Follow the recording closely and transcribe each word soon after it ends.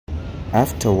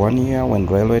After 1 year, when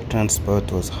railway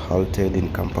transport was halted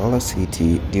in Kampala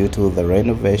city due to the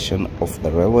renovation of the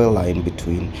railway line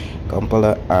between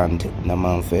Kampala and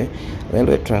Namamve,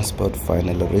 railway transport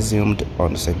finally resumed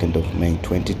on 2nd of May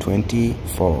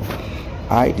 2024.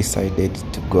 I decided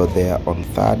to go there on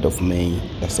 3rd of May,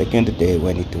 the second day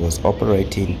when it was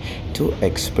operating, to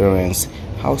experience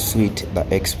how sweet the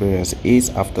experience is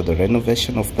after the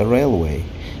renovation of the railway.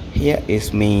 Here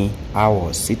is me. I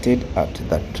was seated at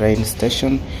the train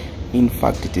station. In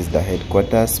fact, it is the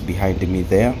headquarters behind me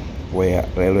there, where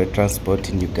railway transport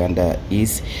in Uganda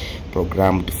is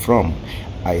programmed from.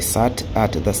 I sat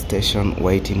at the station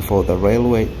waiting for the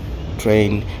railway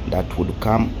train that would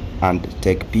come and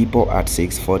take people at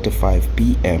 6:45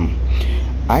 p.m.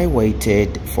 I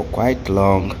waited for quite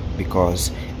long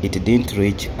because it didn't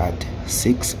reach at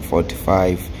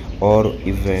 6:45 or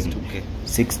even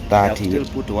 6:30. Still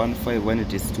put 1.5 when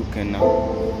it is 2K now.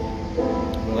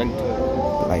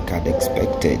 Like I'd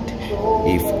expected.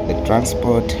 If the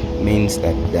transport means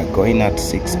that they're going at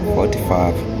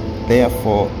 6:45,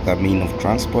 therefore the mean of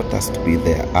transport has to be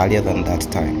there earlier than that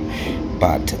time.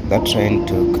 But the train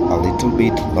took a little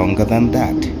bit longer than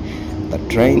that. The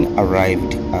train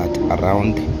arrived at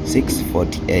around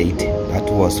 6:48. That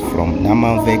was from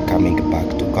Namamve coming back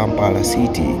to Kampala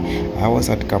City. I was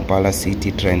at Kampala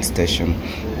City train station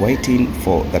waiting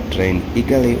for the train,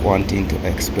 eagerly wanting to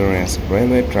experience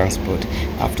railway transport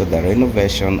after the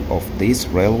renovation of this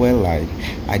railway line.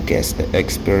 I guess the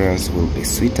experience will be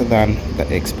sweeter than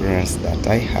the experience that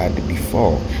I had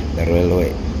before the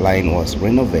railway line was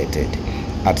renovated.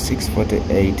 At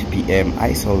 6:48 p.m.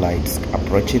 I saw lights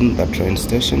approaching the train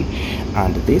station,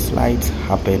 and these lights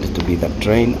happened to be the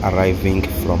train arriving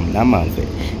from Namamve.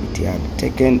 It had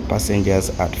taken passengers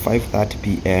at 5:30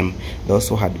 p.m. those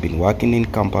who had been working in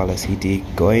Kampala City,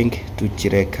 going to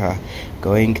Chireka,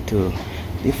 going to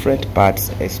different parts,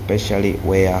 especially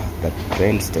where the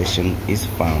train station is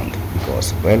found,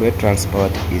 because railway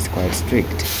transport is quite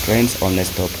strict. Trains only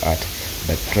stop at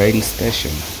the train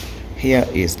station. Here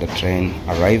is the train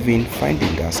arriving,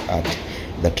 finding us at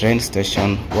the train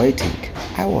station waiting.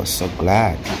 I was so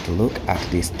glad to look at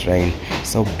this train,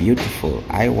 so beautiful.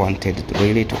 I wanted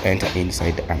really to enter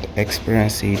inside and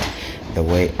experience it the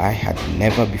way I had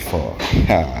never before.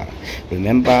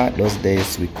 Remember those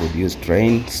days we could use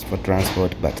trains for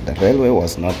transport, but the railway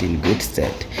was not in good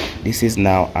state. This is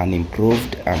now an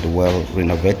improved and well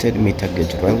renovated meter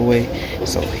gauge railway.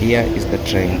 So here is the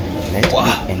train. Let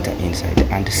me enter inside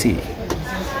and see.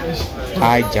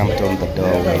 I jumped on the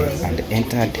doorway and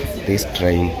entered this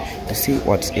train to see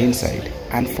what's inside.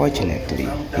 Unfortunately,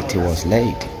 it was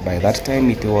late. By that time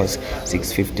it was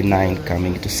 6:59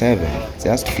 coming to 7,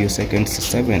 just a few seconds to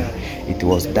 7. It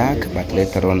was dark, but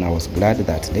later on I was glad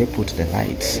that they put the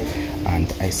lights,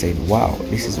 and I said, wow,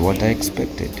 this is what I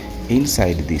expected.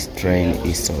 Inside this train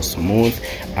is so smooth,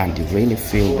 and you really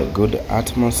feel the good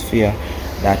atmosphere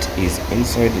that is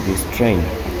inside this train.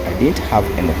 I didn't have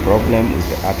any problem with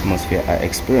the atmosphere I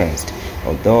experienced,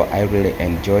 although I really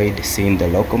enjoyed seeing the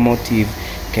locomotive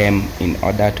came in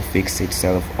order to fix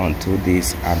itself onto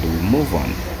this and we move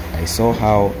on. I saw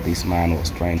how this man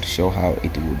was trying to show how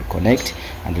it would connect,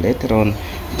 and later on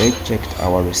they checked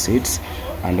our receipts,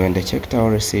 and when they checked our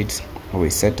receipts we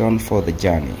set on for the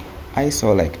journey. I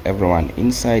saw like everyone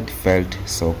inside felt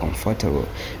so comfortable,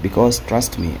 because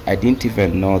trust me, I didn't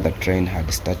even know the train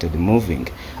had started moving,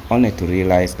 only to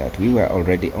realize that we were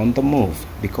already on the move.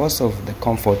 Because of the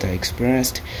comfort I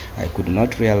experienced, I could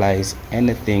not realize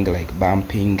anything like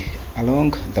bumping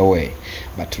along the way.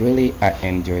 But really I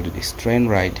enjoyed this train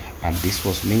ride, and this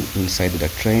was me inside the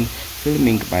train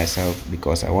filming myself,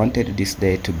 because I wanted this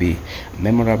day to be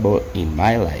memorable in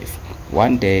my life.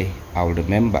 One day I'll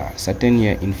remember, certain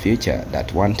year in future,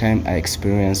 that one time I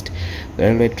experienced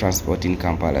railway transport in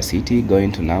Kampala City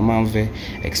going to Namamve,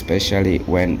 especially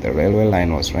when the railway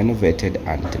line was renovated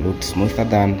and it looked smoother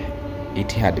than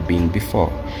it had been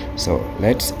before. So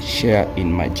let's share in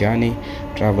my journey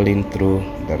traveling through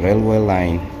the railway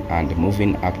line and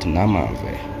moving up to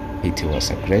Namamve. It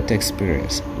was a great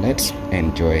experience. Let's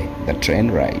enjoy the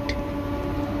train ride.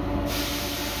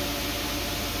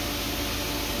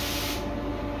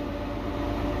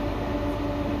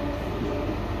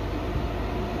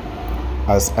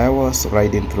 As I was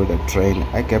riding through the train,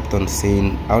 I kept on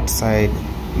seeing outside,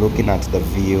 looking at the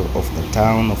view of the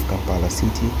town of Kampala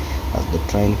City as the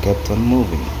train kept on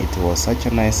moving. It was such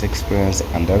a nice experience,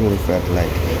 and I really felt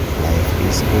like life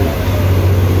is good.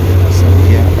 So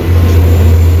here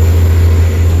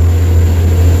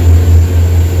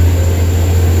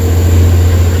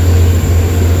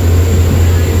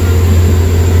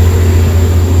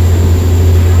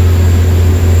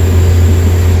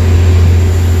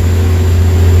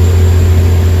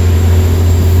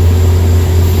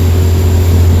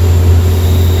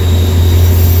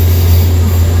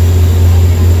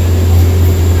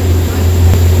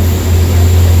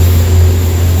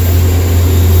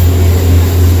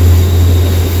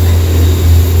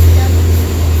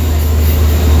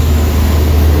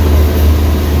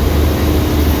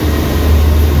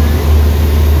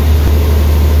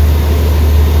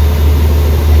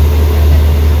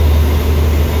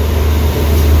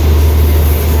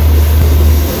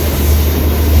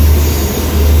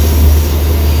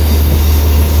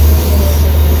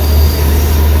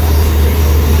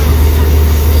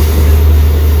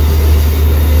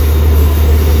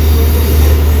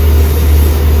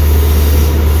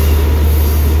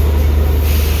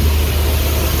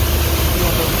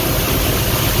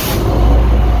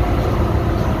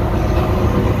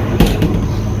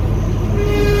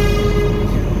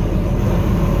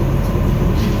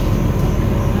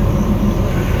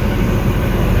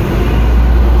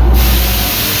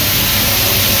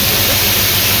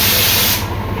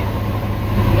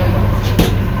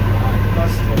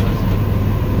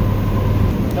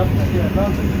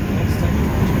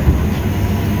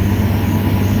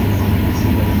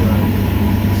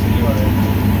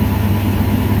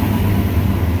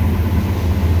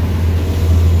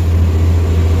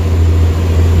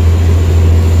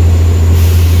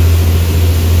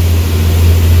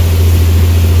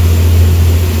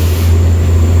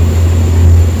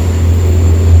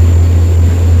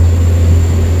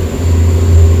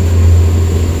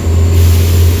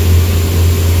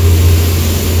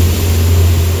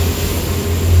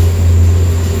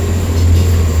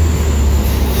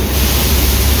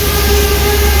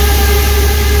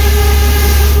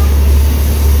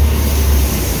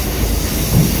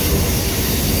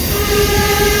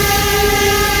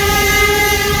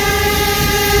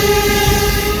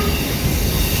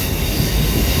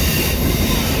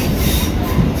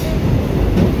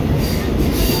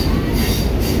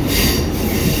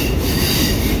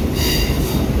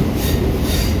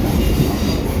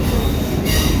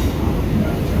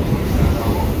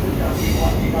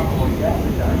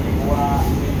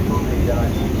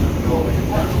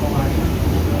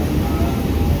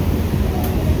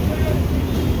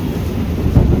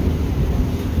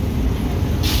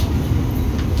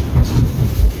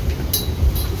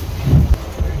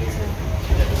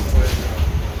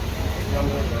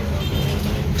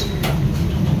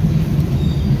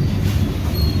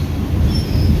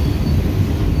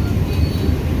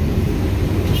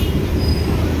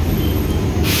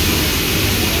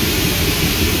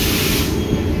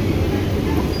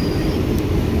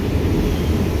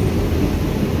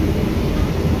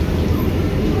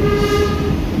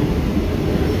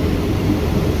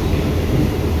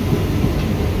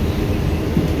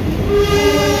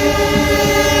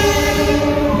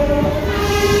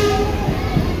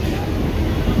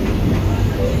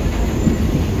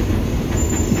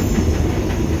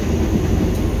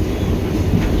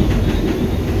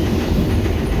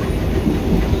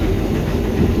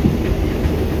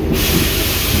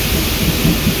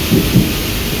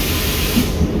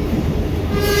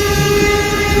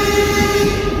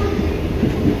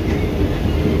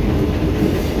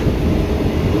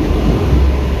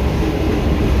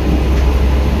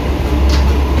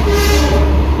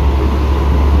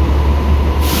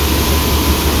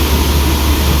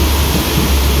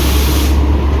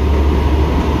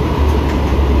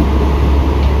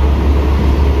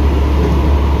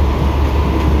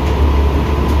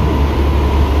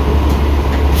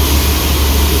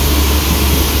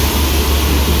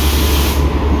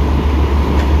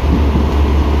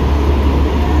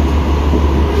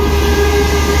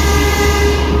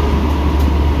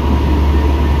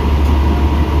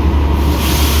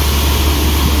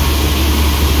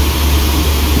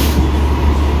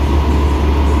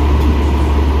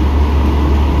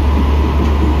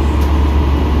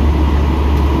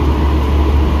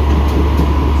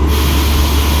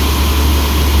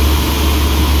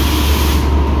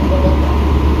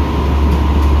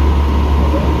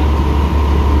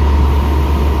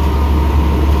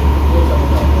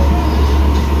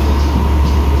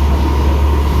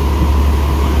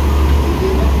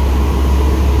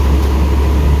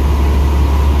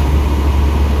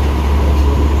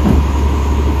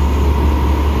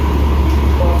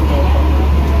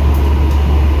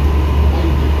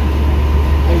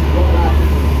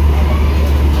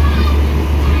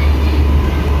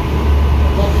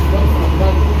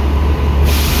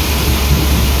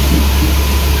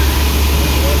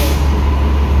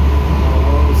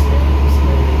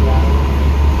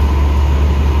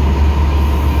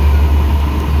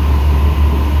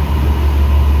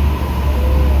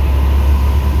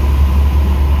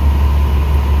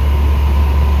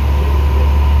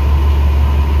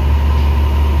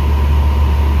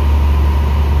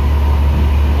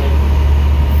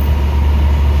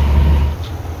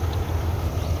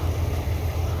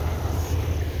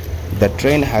The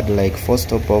train had like 4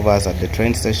 stopovers at the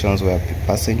train stations where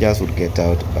passengers would get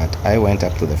out, but I went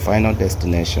up to the final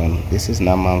destination. This is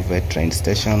Namamve train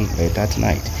station late at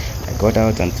night. I got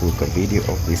out and took a video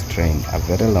of this train, a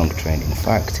very long train in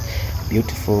fact,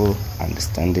 beautiful and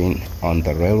standing on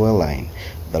the railway line.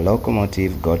 The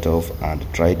locomotive got off and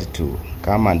tried to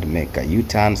come and make a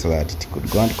U-turn so that it could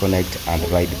go and connect and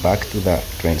ride back to the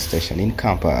train station in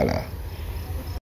Kampala.